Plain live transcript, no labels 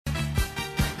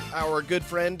Our good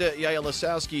friend Yael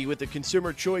Lasowski with the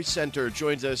Consumer Choice Center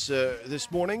joins us this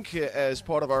morning as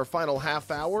part of our final half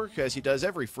hour, as he does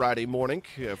every Friday morning,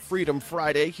 Freedom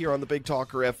Friday here on the Big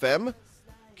Talker FM.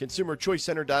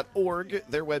 ConsumerChoiceCenter.org,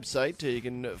 their website. You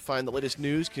can find the latest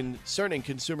news concerning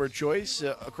consumer choice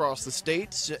across the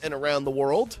states and around the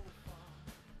world.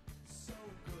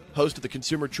 Host of the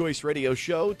Consumer Choice Radio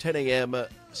Show, 10 a.m.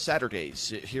 Saturdays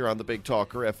here on the Big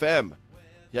Talker FM.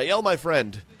 Yael, my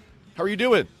friend, how are you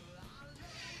doing?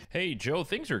 Hey, Joe,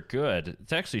 things are good.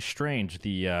 It's actually strange.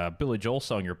 The Billy Joel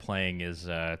song you're playing is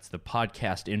it's the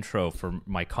podcast intro from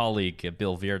my colleague,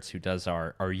 Bill Wiertz, who does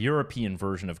our European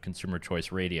version of Consumer Choice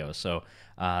Radio. So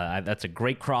that's a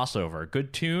great crossover.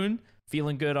 Good tune.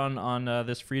 Feeling good on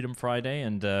this Freedom Friday.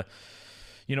 And,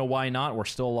 why not? We're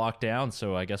still locked down,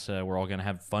 so I guess we're all going to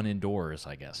have fun indoors,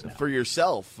 I guess, now. For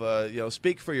yourself,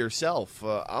 speak for yourself.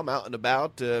 I'm out and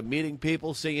about, meeting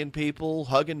people, seeing people,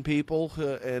 hugging people,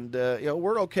 and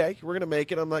we're okay. We're going to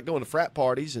make it. I'm not going to frat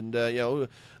parties and,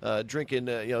 drinking,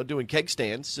 doing keg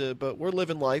stands, but we're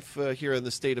living life here in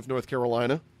the state of North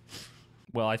Carolina.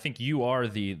 Well, I think you are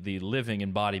the living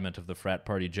embodiment of the frat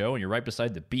party, Joe, and you're right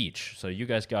beside the beach, so you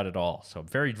guys got it all. So I'm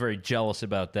very, very jealous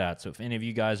about that. So if any of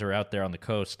you guys are out there on the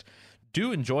coast,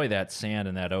 do enjoy that sand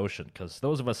and that ocean, because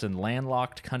those of us in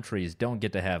landlocked countries don't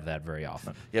get to have that very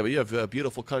often. Yeah, but you have a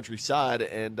beautiful countryside,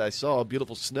 and I saw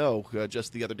beautiful snow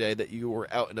just the other day that you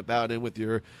were out and about in with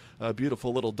your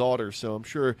beautiful little daughter, so I'm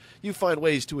sure you find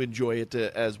ways to enjoy it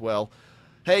as well.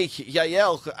 Hey,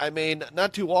 Yael, I mean,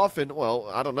 not too often, well,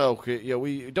 I don't know,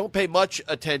 we don't pay much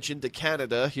attention to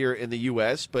Canada here in the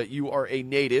U.S., but you are a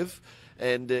native,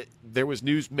 and there was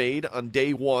news made on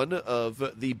day one of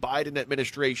the Biden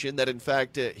administration that, in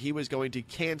fact, he was going to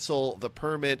cancel the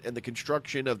permit and the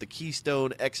construction of the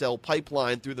Keystone XL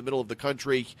pipeline through the middle of the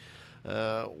country,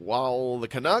 while the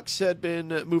Canucks had been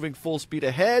moving full speed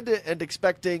ahead and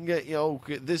expecting,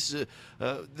 this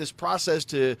process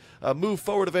to move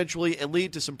forward eventually and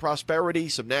lead to some prosperity,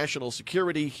 some national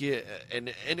security,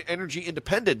 and energy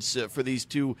independence for these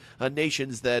two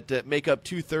nations that make up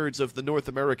 2/3 of the North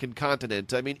American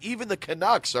continent. I mean, even the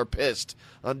Canucks are pissed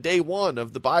on day one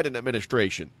of the Biden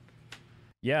administration.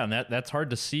 Yeah, and that's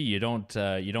hard to see. You don't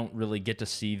really get to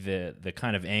see the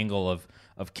kind of angle of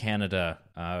Canada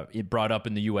it brought up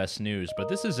in the U.S. news.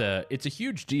 But it's a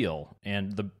huge deal,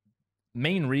 and the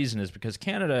main reason is because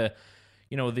Canada,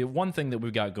 the one thing that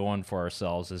we've got going for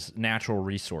ourselves is natural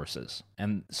resources,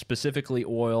 and specifically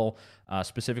oil,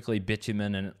 specifically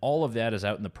bitumen, and all of that is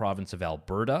out in the province of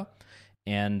Alberta.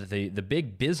 And the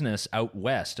big business out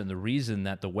west, and the reason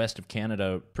that the west of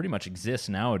Canada pretty much exists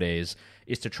nowadays,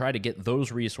 is to try to get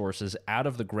those resources out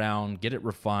of the ground, get it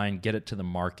refined, get it to the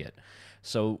market.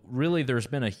 So really, there's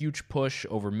been a huge push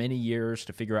over many years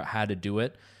to figure out how to do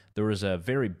it. There was a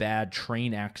very bad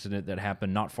train accident that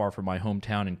happened not far from my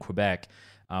hometown in Quebec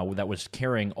that was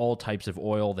carrying all types of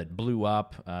oil that blew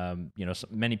up.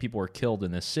 Many people were killed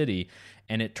in this city,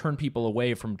 and it turned people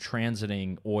away from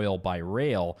transiting oil by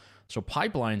rail. So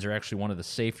pipelines are actually one of the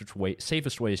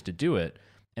safest ways to do it.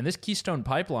 And this Keystone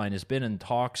Pipeline has been in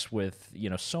talks with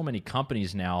so many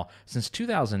companies now since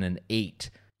 2008.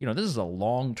 This is a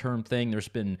long-term thing. There's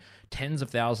been tens of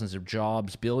thousands of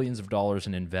jobs, billions of dollars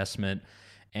in investment,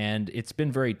 and it's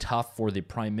been very tough for the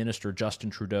Prime Minister,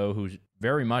 Justin Trudeau, who's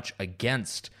very much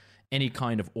against any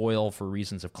kind of oil for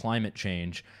reasons of climate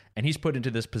change. And he's put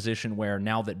into this position where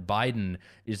now that Biden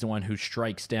is the one who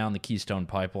strikes down the Keystone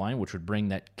Pipeline, which would bring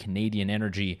that Canadian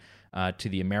energy to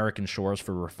the American shores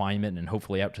for refinement and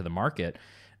hopefully out to the market,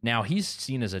 now he's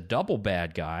seen as a double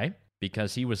bad guy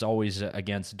because he was always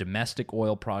against domestic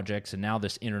oil projects, and now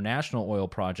this international oil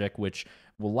project, which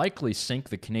will likely sink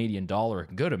the Canadian dollar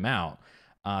a good amount,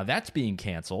 that's being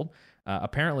canceled.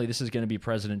 Apparently, this is going to be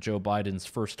President Joe Biden's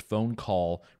first phone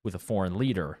call with a foreign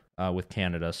leader with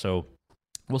Canada. So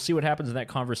we'll see what happens in that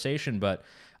conversation. But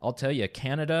I'll tell you,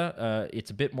 Canada,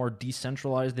 it's a bit more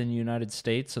decentralized than the United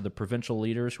States. So the provincial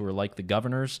leaders, who are like the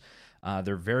governors,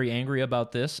 they're very angry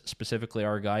about this. Specifically,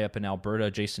 our guy up in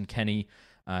Alberta, Jason Kenney,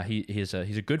 he's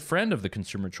a good friend of the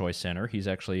Consumer Choice Center. He's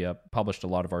actually published a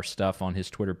lot of our stuff on his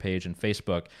Twitter page and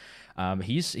Facebook.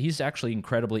 He's actually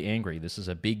incredibly angry. This is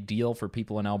a big deal for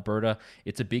people in Alberta.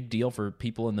 It's a big deal for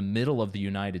people in the middle of the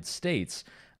United States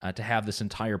to have this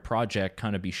entire project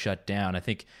kind of be shut down. I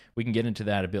think we can get into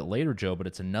that a bit later, Joe, but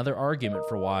it's another argument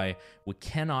for why we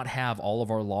cannot have all of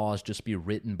our laws just be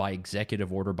written by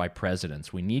executive order by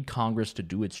presidents. We need Congress to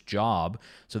do its job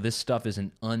so this stuff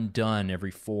isn't undone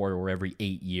every 4 or every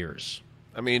 8 years.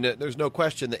 I mean, there's no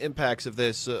question the impacts of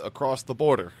this across the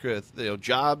border.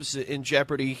 Jobs in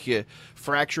jeopardy,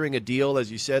 fracturing a deal,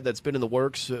 as you said, that's been in the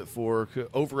works for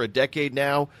over a decade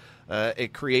now.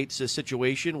 It creates a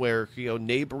situation where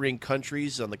neighboring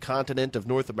countries on the continent of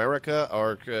North America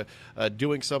are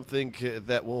doing something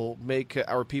that will make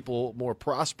our people more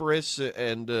prosperous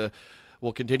and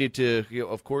we'll continue to,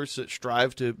 of course,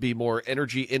 strive to be more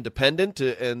energy independent,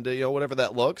 and whatever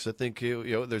that looks. I think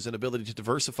there's an ability to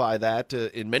diversify that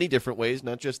in many different ways,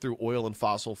 not just through oil and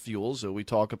fossil fuels. We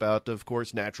talk about, of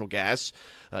course, natural gas,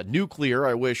 nuclear.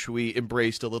 I wish we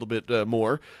embraced a little bit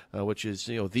more, which is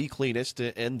the cleanest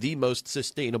and the most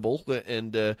sustainable,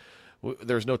 and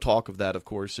there's no talk of that, of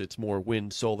course. It's more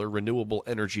wind, solar, renewable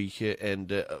energy,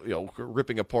 and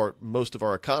ripping apart most of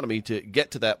our economy to get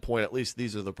to that point. At least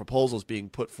these are the proposals being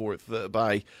put forth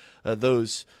by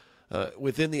those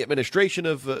within the administration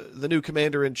of the new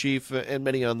commander-in-chief and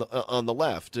many on the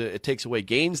left. It takes away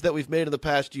gains that we've made in the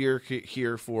past year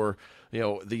here for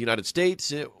the United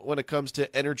States when it comes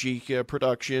to energy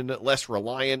production, less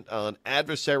reliant on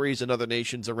adversaries and other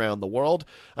nations around the world.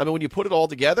 I mean, when you put it all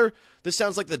together, this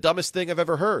sounds like the dumbest thing I've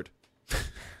ever heard.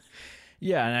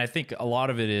 Yeah, and I think a lot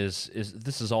of it is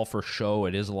this is all for show.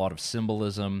 It is a lot of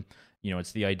symbolism.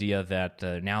 It's the idea that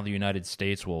now the United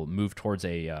States will move towards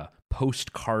a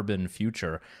post-carbon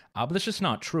future. But that's just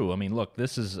not true. I mean, look,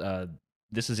 this is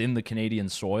in the Canadian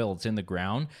soil. It's in the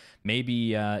ground.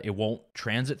 Maybe it won't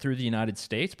transit through the United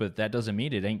States, but that doesn't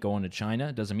mean it ain't going to China.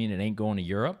 It doesn't mean it ain't going to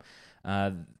Europe.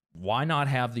 Why not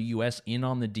have the U.S. in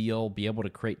on the deal, be able to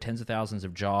create tens of thousands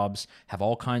of jobs, have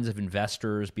all kinds of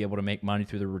investors be able to make money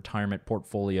through their retirement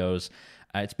portfolios?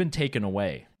 It's been taken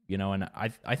away. And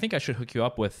I think I should hook you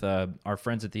up with our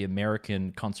friends at the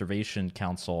American Conservation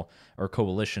Council or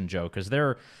Coalition, Joe, because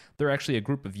they're actually a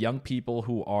group of young people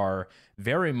who are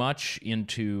very much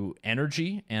into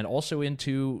energy and also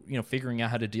into figuring out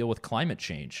how to deal with climate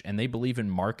change, and they believe in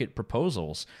market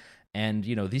proposals. And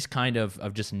these kind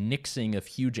of just nixing of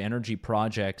huge energy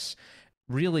projects,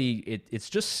 really, it's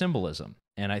just symbolism.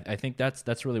 And I think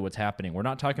that's really what's happening. We're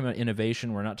not talking about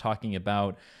innovation. We're not talking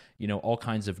about all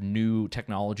kinds of new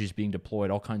technologies being deployed,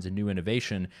 all kinds of new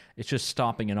innovation. It's just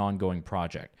stopping an ongoing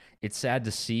project. It's sad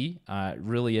to see.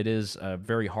 Really, it is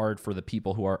very hard for the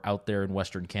people who are out there in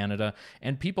Western Canada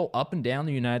and people up and down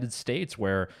the United States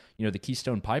where, the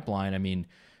Keystone Pipeline, I mean,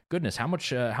 goodness, how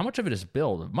much of it is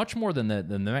built? Much more than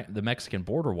the Mexican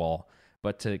border wall.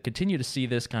 But to continue to see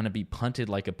this kind of be punted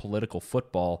like a political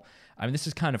football, I mean, this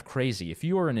is kind of crazy. If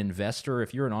you are an investor,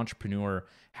 if you're an entrepreneur,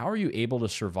 how are you able to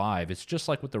survive? It's just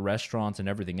like with the restaurants and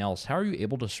everything else. How are you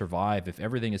able to survive if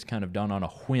everything is kind of done on a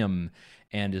whim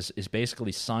and is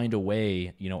basically signed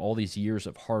away, all these years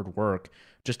of hard work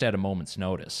just at a moment's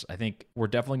notice? I think we're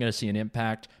definitely going to see an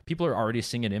impact. People are already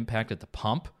seeing an impact at the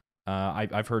pump.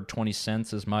 I've heard 20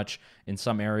 cents as much in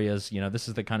some areas. This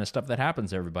is the kind of stuff that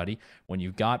happens, everybody. When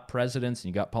you've got presidents and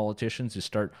you've got politicians who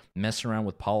start messing around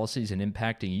with policies and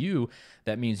impacting you,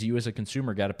 that means you as a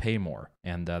consumer got to pay more.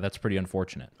 And that's pretty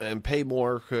unfortunate. And pay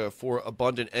more for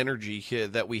abundant energy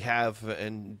that we have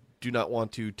and do not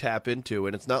want to tap into.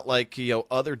 And it's not like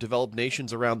other developed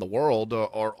nations around the world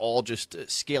are all just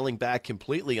scaling back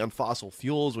completely on fossil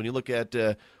fuels. When you look at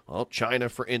China,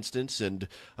 for instance, and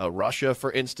Russia,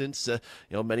 for instance,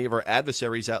 many of our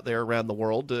adversaries out there around the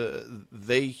world,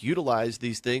 they utilize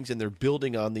these things and they're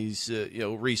building on these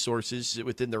resources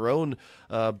within their own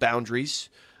boundaries.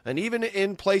 And even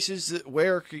in places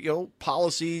where,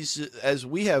 policies, as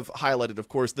we have highlighted, of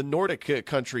course, the Nordic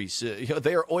countries,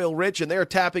 they are oil rich and they are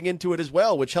tapping into it as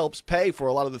well, which helps pay for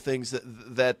a lot of the things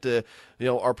that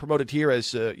are promoted here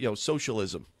as,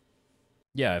 socialism.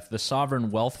 Yeah, if the Sovereign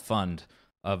Wealth Fund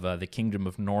of the Kingdom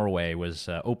of Norway was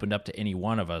opened up to any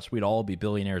one of us, we'd all be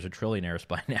billionaires or trillionaires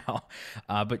by now.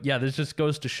 But yeah, this just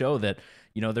goes to show that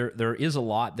there is a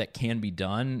lot that can be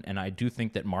done, and I do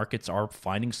think that markets are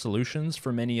finding solutions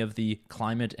for many of the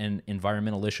climate and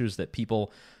environmental issues that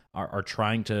people are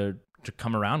trying to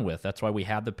come around with. That's why we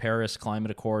have the Paris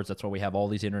Climate Accords. That's why we have all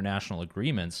these international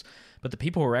agreements. But the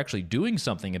people who are actually doing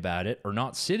something about it are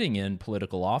not sitting in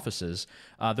political offices.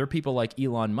 They're people like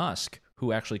Elon Musk,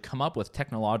 who actually come up with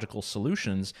technological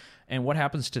solutions. And what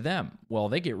happens to them? Well,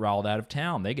 they get riled out of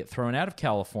town. They get thrown out of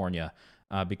California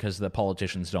because the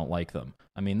politicians don't like them.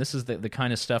 I mean, this is the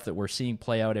kind of stuff that we're seeing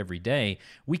play out every day.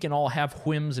 We can all have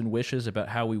whims and wishes about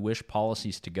how we wish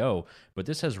policies to go, but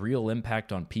this has real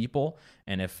impact on people.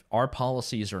 And if our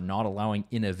policies are not allowing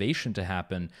innovation to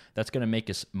happen, that's going to make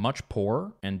us much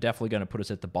poorer and definitely going to put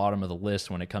us at the bottom of the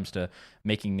list when it comes to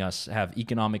making us have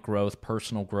economic growth,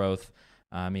 personal growth.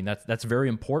 I mean, that's very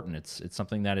important. It's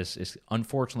something that is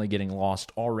unfortunately getting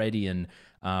lost already in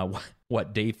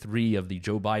day 3 of the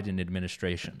Joe Biden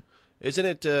administration. Isn't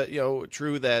it,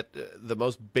 true that the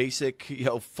most basic,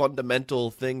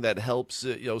 fundamental thing that helps,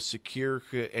 secure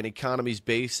an economy's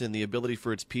base and the ability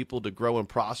for its people to grow and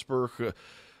prosper,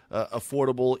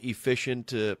 affordable,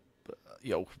 efficient,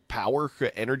 power,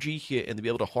 energy, and to be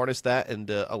able to harness that and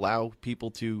allow people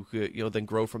to, then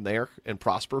grow from there and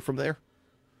prosper from there?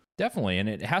 Definitely, and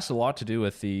it has a lot to do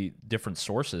with the different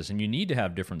sources, and you need to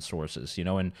have different sources.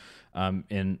 And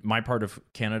in my part of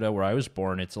Canada, where I was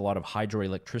born, it's a lot of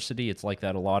hydroelectricity. It's like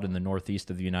that a lot in the northeast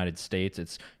of the United States.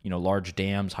 It's large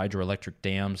dams, hydroelectric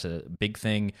dams, a big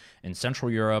thing in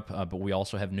Central Europe, but we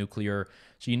also have nuclear.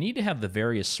 So you need to have the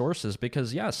various sources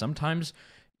because, sometimes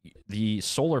the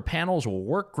solar panels will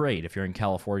work great if you're in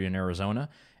California and Arizona.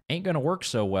 Ain't going to work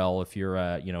so well if you're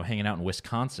hanging out in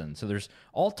Wisconsin. So there's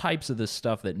all types of this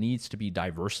stuff that needs to be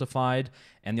diversified,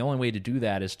 and the only way to do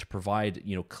that is to provide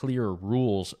clear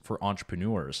rules for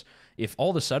entrepreneurs. If all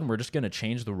of a sudden we're just going to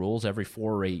change the rules every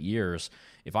 4 or 8 years,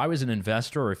 if I was an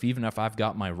investor, or even if I've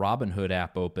got my Robinhood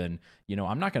app open,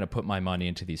 I'm not going to put my money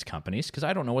into these companies because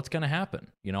I don't know what's going to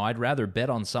happen. I'd rather bet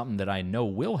on something that I know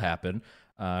will happen.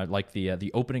 Like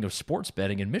the opening of sports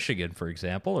betting in Michigan, for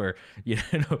example, or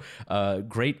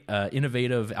great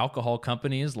innovative alcohol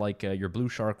companies like your Blue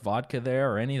Shark vodka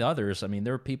there, or any others. I mean,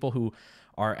 there are people who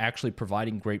are actually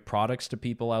providing great products to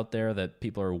people out there that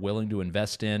people are willing to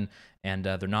invest in, and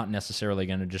they're not necessarily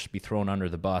going to just be thrown under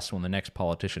the bus when the next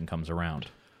politician comes around.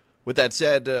 With that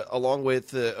said, along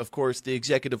with, of course, the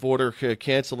executive order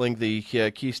canceling the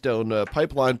Keystone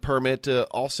pipeline permit,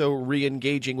 also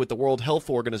re-engaging with the World Health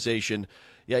Organization,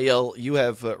 Yael, you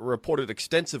have reported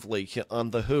extensively on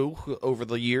the WHO over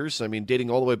the years. I mean, dating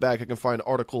all the way back, I can find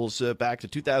articles back to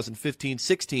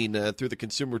 2015-16 through the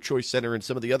Consumer Choice Center and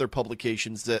some of the other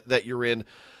publications that you're in.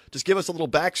 Just give us a little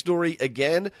backstory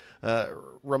again.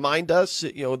 Remind us,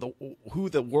 who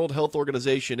the World Health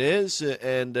Organization is,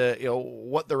 and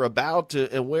what they're about,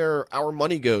 and where our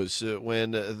money goes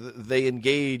when they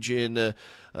engage in,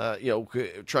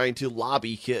 trying to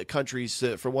lobby countries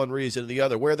for one reason or the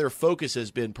other. Where their focus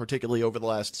has been, particularly over the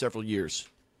last several years.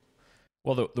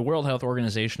 Well, the World Health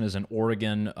Organization is an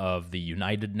organ of the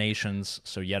United Nations,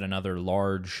 so yet another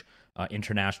large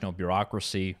international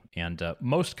bureaucracy, and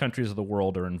most countries of the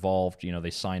world are involved.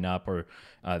 They sign up or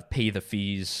pay the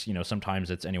fees. Sometimes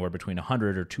it's anywhere between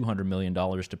 $100 or $200 million,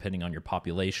 depending on your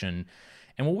population.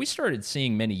 And what we started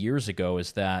seeing many years ago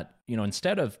is that,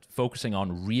 instead of focusing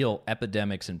on real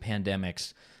epidemics and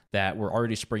pandemics that were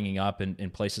already springing up in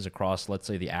places across, let's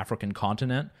say, the African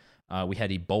continent, we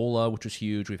had Ebola, which was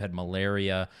huge. We've had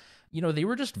malaria. They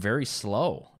were just very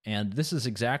slow. And this is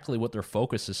exactly what their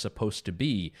focus is supposed to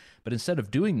be. But instead of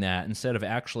doing that, instead of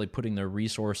actually putting their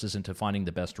resources into finding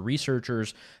the best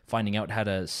researchers, finding out how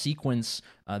to sequence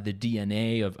the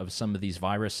DNA of some of these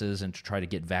viruses and to try to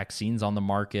get vaccines on the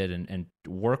market and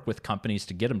work with companies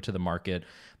to get them to the market,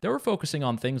 they were focusing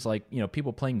on things like,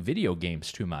 people playing video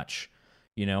games too much.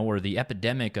 Or the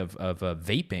epidemic of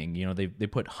vaping. They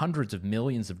put hundreds of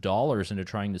millions of dollars into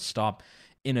trying to stop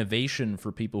innovation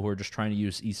for people who are just trying to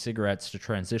use e-cigarettes to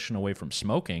transition away from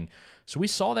smoking. So we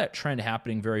saw that trend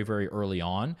happening very, very early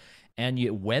on. And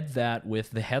you wed that with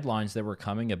the headlines that were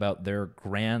coming about their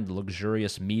grand,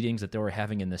 luxurious meetings that they were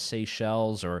having in the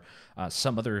Seychelles or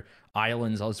some other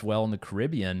islands as well in the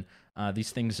Caribbean.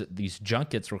 These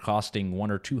junkets were costing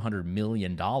 $100 or $200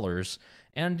 million.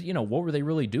 And, what were they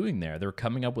really doing there? They were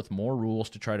coming up with more rules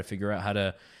to try to figure out how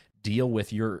to deal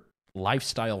with your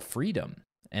lifestyle freedom.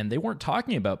 And they weren't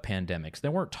talking about pandemics. They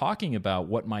weren't talking about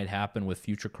what might happen with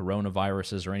future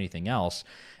coronaviruses or anything else.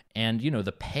 And,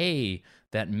 the pay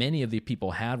that many of the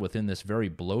people had within this very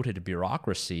bloated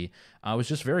bureaucracy was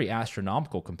just very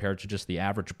astronomical compared to just the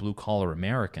average blue-collar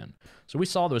American. So we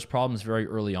saw those problems very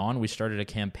early on. We started a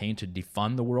campaign to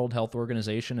defund the World Health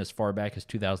Organization as far back as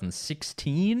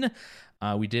 2016.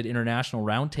 We did international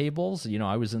roundtables.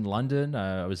 I was in London.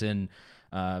 I was in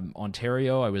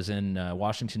Ontario. I was in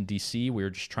Washington, D.C. We were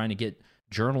just trying to get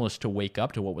journalists to wake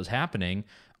up to what was happening.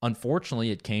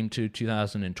 Unfortunately, it came to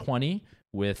 2020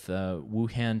 with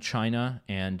Wuhan, China,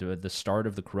 and the start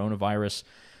of the coronavirus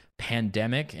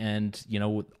pandemic. And,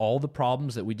 all the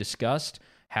problems that we discussed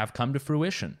have come to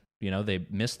fruition. They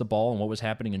missed the ball on what was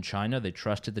happening in China. They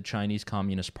trusted the Chinese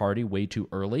Communist Party way too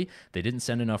early. They didn't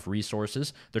send enough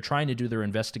resources. They're trying to do their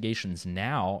investigations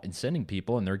now and sending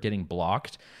people, and they're getting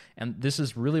blocked. And this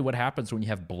is really what happens when you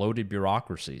have bloated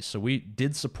bureaucracies. So we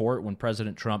did support when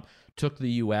President Trump took the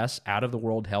U.S. out of the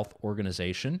World Health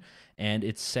Organization. And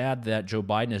it's sad that Joe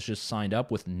Biden has just signed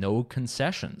up with no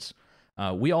concessions.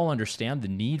 We all understand the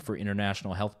need for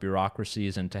international health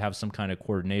bureaucracies and to have some kind of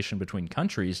coordination between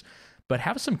countries, but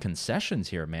have some concessions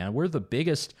here, man. We're the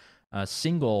biggest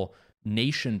single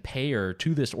nation payer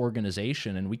to this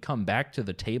organization, and we come back to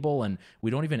the table and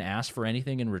we don't even ask for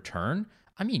anything in return.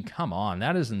 I mean, come on,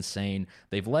 that is insane.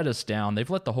 They've let us down. They've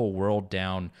let the whole world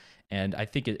down. And I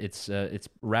think it's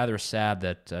rather sad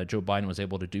that Joe Biden was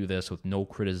able to do this with no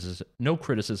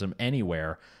criticism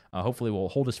anywhere. Hopefully we'll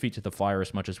hold his feet to the fire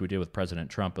as much as we did with President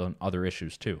Trump on other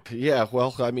issues, too. Yeah,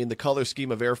 well, I mean, the color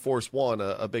scheme of Air Force One,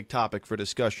 a big topic for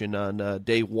discussion on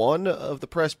day one of the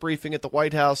press briefing at the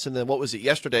White House. And then what was it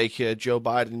yesterday? Joe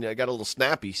Biden got a little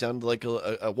snappy, sounded like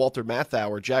a Walter Matthau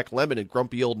or Jack Lemmon and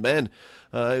grumpy old men.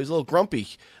 He was a little grumpy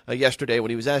yesterday when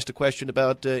he was asked a question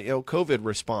about COVID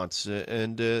response.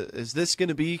 And is this going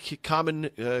to be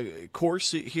common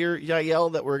course here,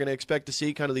 Yael, that we're going to expect to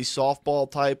see kind of these softball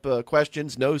type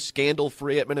questions? No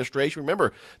scandal-free administration.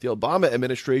 Remember, the Obama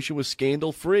administration was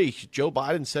scandal-free. Joe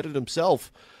Biden said it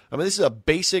himself. I mean, this is a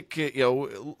basic,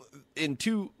 in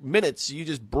 2 minutes, you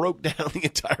just broke down the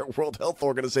entire World Health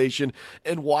Organization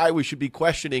and why we should be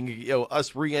questioning,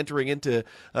 us re-entering into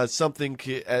something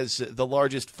as the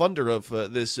largest funder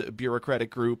of this bureaucratic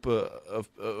group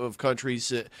of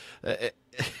countries.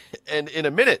 And in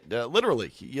a minute,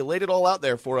 literally, you laid it all out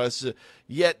there for us.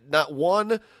 Yet not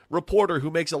one reporter who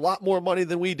makes a lot more money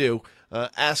than we do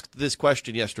asked this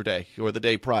question yesterday or the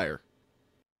day prior.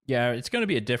 Yeah, it's going to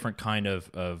be a different kind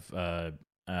of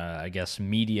I guess,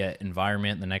 media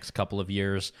environment in the next couple of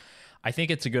years. I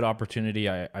think it's a good opportunity.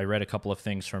 I read a couple of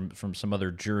things from some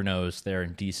other journos there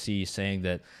in D.C. saying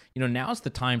that, now's the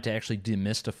time to actually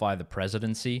demystify the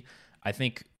presidency. I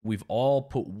think we've all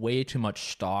put way too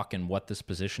much stock in what this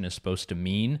position is supposed to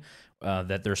mean,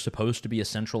 that there's supposed to be a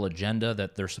central agenda,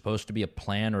 that there's supposed to be a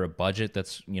plan or a budget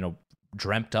that's,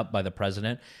 dreamt up by the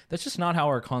president. That's just not how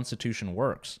our Constitution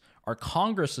works. Our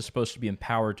Congress is supposed to be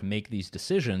empowered to make these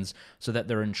decisions so that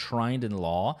they're enshrined in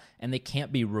law and they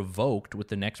can't be revoked with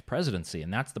the next presidency.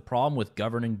 And that's the problem with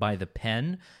governing by the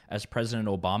pen, as President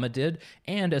Obama did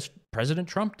and as President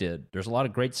Trump did. There's a lot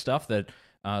of great stuff that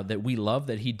we love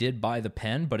that he did by the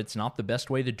pen, but it's not the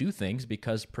best way to do things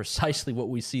because precisely what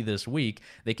we see this week,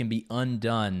 they can be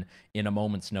undone in a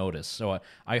moment's notice. So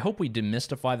I hope we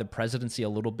demystify the presidency a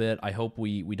little bit. I hope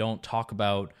we don't talk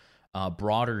about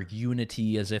broader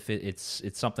unity as if it's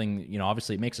something,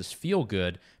 obviously it makes us feel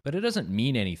good, but it doesn't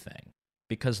mean anything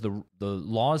because the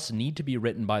laws need to be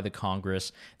written by the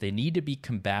Congress. They need to be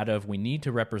combative. We need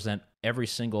to represent every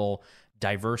single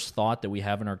diverse thought that we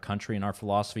have in our country and our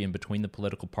philosophy and between the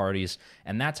political parties,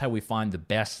 and that's how we find the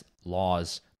best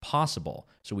laws possible.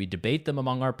 So we debate them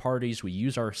among our parties, we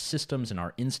use our systems and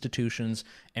our institutions,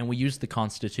 and we use the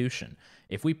Constitution.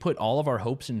 If we put all of our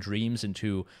hopes and dreams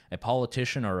into a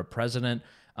politician or a president,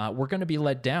 we're going to be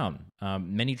let down.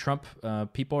 Many Trump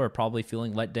people are probably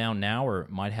feeling let down now or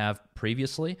might have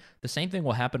previously. The same thing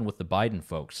will happen with the Biden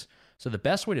folks. So the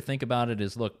best way to think about it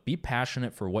is, look, be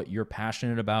passionate for what you're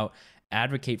passionate about.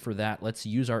 Advocate for that. Let's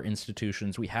use our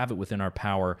institutions. We have it within our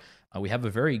power. We have a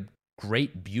very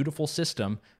great, beautiful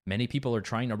system. Many people are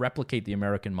trying to replicate the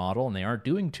American model, and they aren't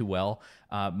doing too well,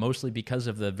 mostly because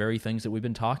of the very things that we've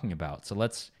been talking about. So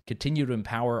let's continue to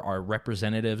empower our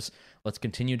representatives. Let's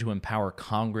continue to empower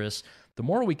Congress. The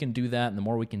more we can do that and the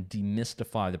more we can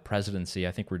demystify the presidency,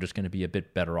 I think we're just going to be a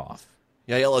bit better off.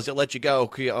 Yeah, as I let you go,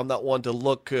 I'm not one to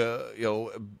look,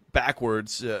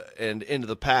 backwards and into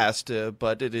the past,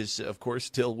 but it is, of course,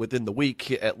 still within the week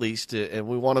at least, and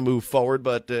we want to move forward.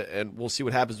 But and we'll see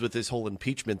what happens with this whole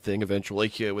impeachment thing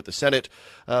eventually with the Senate.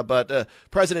 But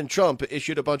President Trump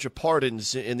issued a bunch of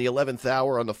pardons in the 11th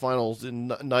hour on the final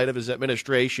night of his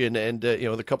administration, and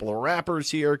the couple of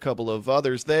rappers here, a couple of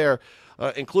others there.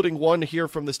 Including one here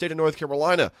from the state of North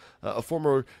Carolina, a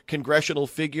former congressional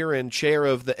figure and chair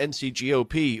of the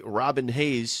NCGOP, Robin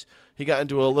Hayes. He got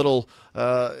into a little,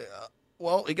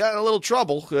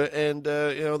 trouble, and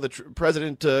the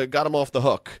president got him off the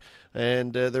hook.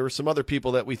 And there were some other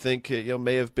people that we think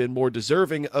may have been more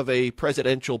deserving of a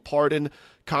presidential pardon.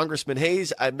 Congressman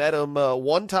Hayes, I met him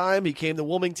one time. He came to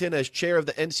Wilmington as chair of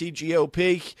the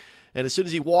NCGOP. And as soon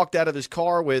as he walked out of his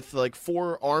car with like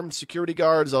 4 armed security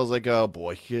guards, I was like, oh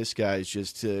boy, this guy's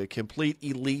just a complete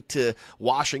elite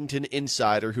Washington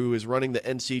insider who is running the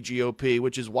NCGOP,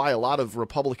 which is why a lot of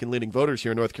Republican-leaning voters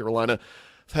here in North Carolina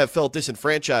have felt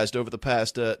disenfranchised over the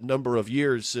past number of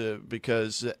years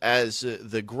because as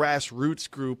the grassroots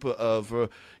group of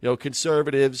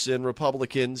conservatives and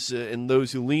Republicans and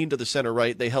those who lean to the center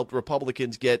right, they helped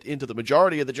Republicans get into the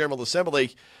majority of the General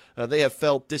Assembly. They have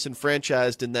felt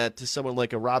disenfranchised in that someone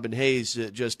like a Robin Hayes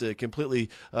just completely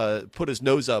put his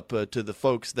nose up to the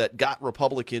folks that got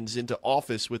Republicans into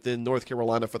office within North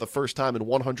Carolina for the first time in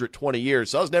 120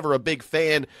 years. So I was never a big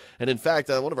fan. And in fact,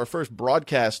 one of our first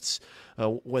broadcasts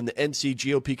when the NC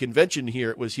GOP convention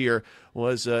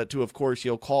was to, of course,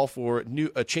 call for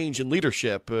a change in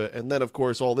leadership. And then, of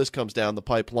course, all this comes down the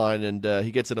pipeline and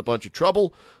he gets in a bunch of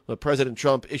trouble. President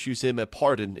Trump issues him a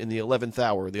pardon in the 11th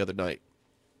hour the other night.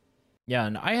 Yeah,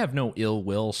 and I have no ill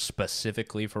will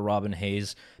specifically for Robin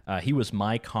Hayes. He was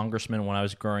my congressman when I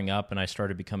was growing up and I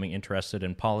started becoming interested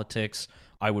in politics.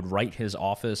 I would write his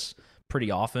office pretty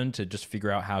often to just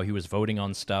figure out how he was voting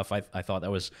on stuff. I thought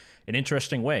that was an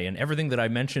interesting way. And everything that I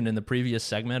mentioned in the previous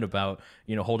segment about,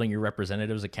 holding your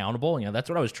representatives accountable, that's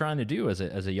what I was trying to do as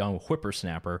a young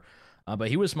whippersnapper. But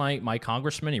he was my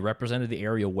congressman. He represented the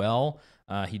area well.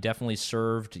 He definitely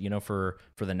served, for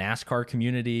the NASCAR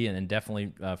community and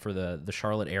definitely for the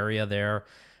Charlotte area there.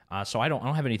 So I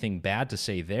don't have anything bad to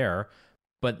say there.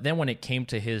 But then when it came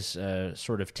to his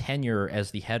sort of tenure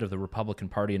as the head of the Republican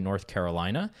Party in North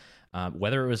Carolina,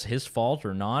 whether it was his fault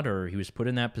or not, or he was put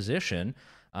in that position,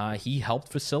 he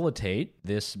helped facilitate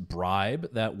this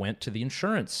bribe that went to the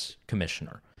insurance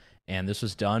commissioner. And this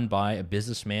was done by a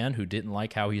businessman who didn't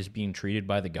like how he was being treated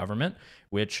by the government,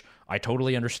 which I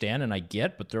totally understand and I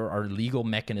get, but there are legal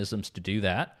mechanisms to do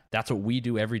that. That's what we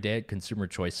do every day at Consumer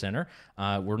Choice Center.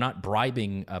 We're not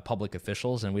bribing public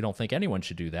officials, and we don't think anyone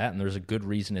should do that, and there's a good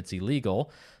reason it's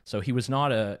illegal. So he was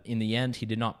not in the end, he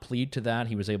did not plead to that.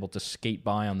 He was able to skate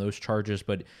by on those charges,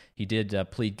 but he did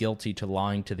plead guilty to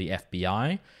lying to the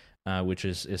FBI, which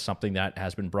is something that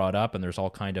has been brought up, and there's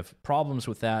all kind of problems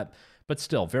with that. But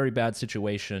still, very bad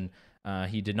situation.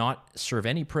 He did not serve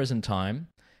any prison time,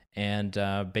 and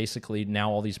basically now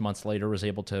all these months later was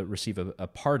able to receive a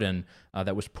pardon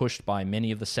that was pushed by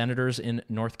many of the senators in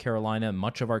North Carolina,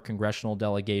 much of our congressional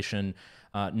delegation,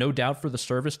 no doubt for the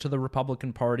service to the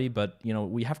Republican Party, but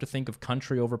we have to think of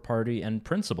country over party and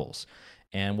principles.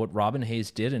 And what Robin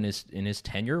Hayes did in his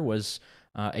tenure was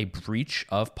a breach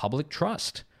of public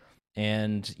trust.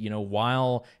 And,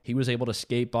 while he was able to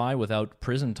skate by without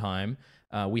prison time,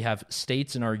 we have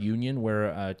states in our union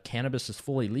where cannabis is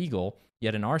fully legal,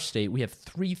 yet in our state we have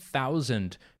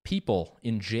 3,000 people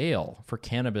in jail for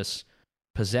cannabis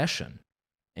possession.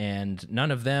 And none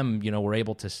of them, were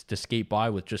able to skate by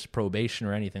with just probation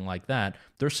or anything like that.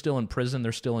 They're still in prison,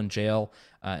 they're still in jail,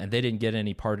 and they didn't get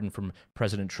any pardon from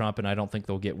President Trump, and I don't think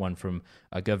they'll get one from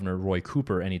Governor Roy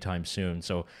Cooper anytime soon.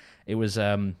 So it was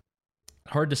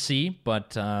hard to see,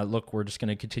 but look, we're just going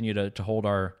to continue to hold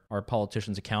our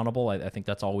politicians accountable. I think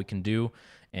that's all we can do,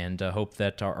 and hope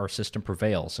that our system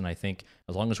prevails. And I think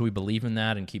as long as we believe in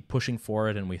that and keep pushing for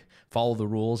it, and we follow the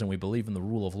rules, and we believe in the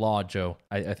rule of law, Joe,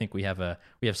 I think we have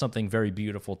something very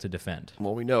beautiful to defend.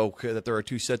 Well, we know that there are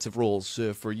two sets of rules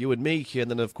for you and me, and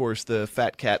then of course the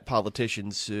fat cat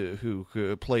politicians who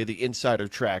play the insider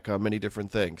track on many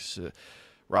different things.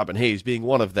 Robin Hayes being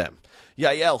one of them.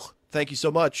 Yael, thank you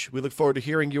so much. We look forward to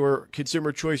hearing your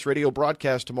Consumer Choice Radio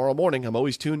broadcast tomorrow morning. I'm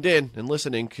always tuned in and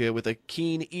listening with a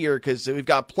keen ear because we've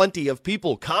got plenty of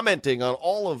people commenting on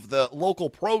all of the local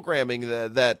programming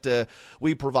that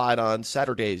we provide on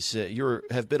Saturdays. You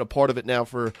have been a part of it now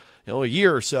for a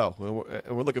year or so,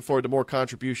 and we're looking forward to more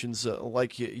contributions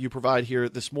like you provide here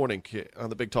this morning on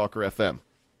the Big Talker FM.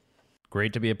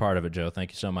 Great to be a part of it, Joe.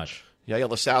 Thank you so much. Yael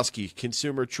Lasowski,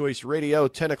 Consumer Choice Radio,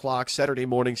 10 o'clock Saturday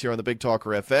mornings here on the Big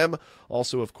Talker FM.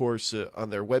 Also, of course,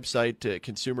 on their website,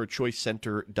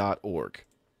 consumerchoicecenter.org.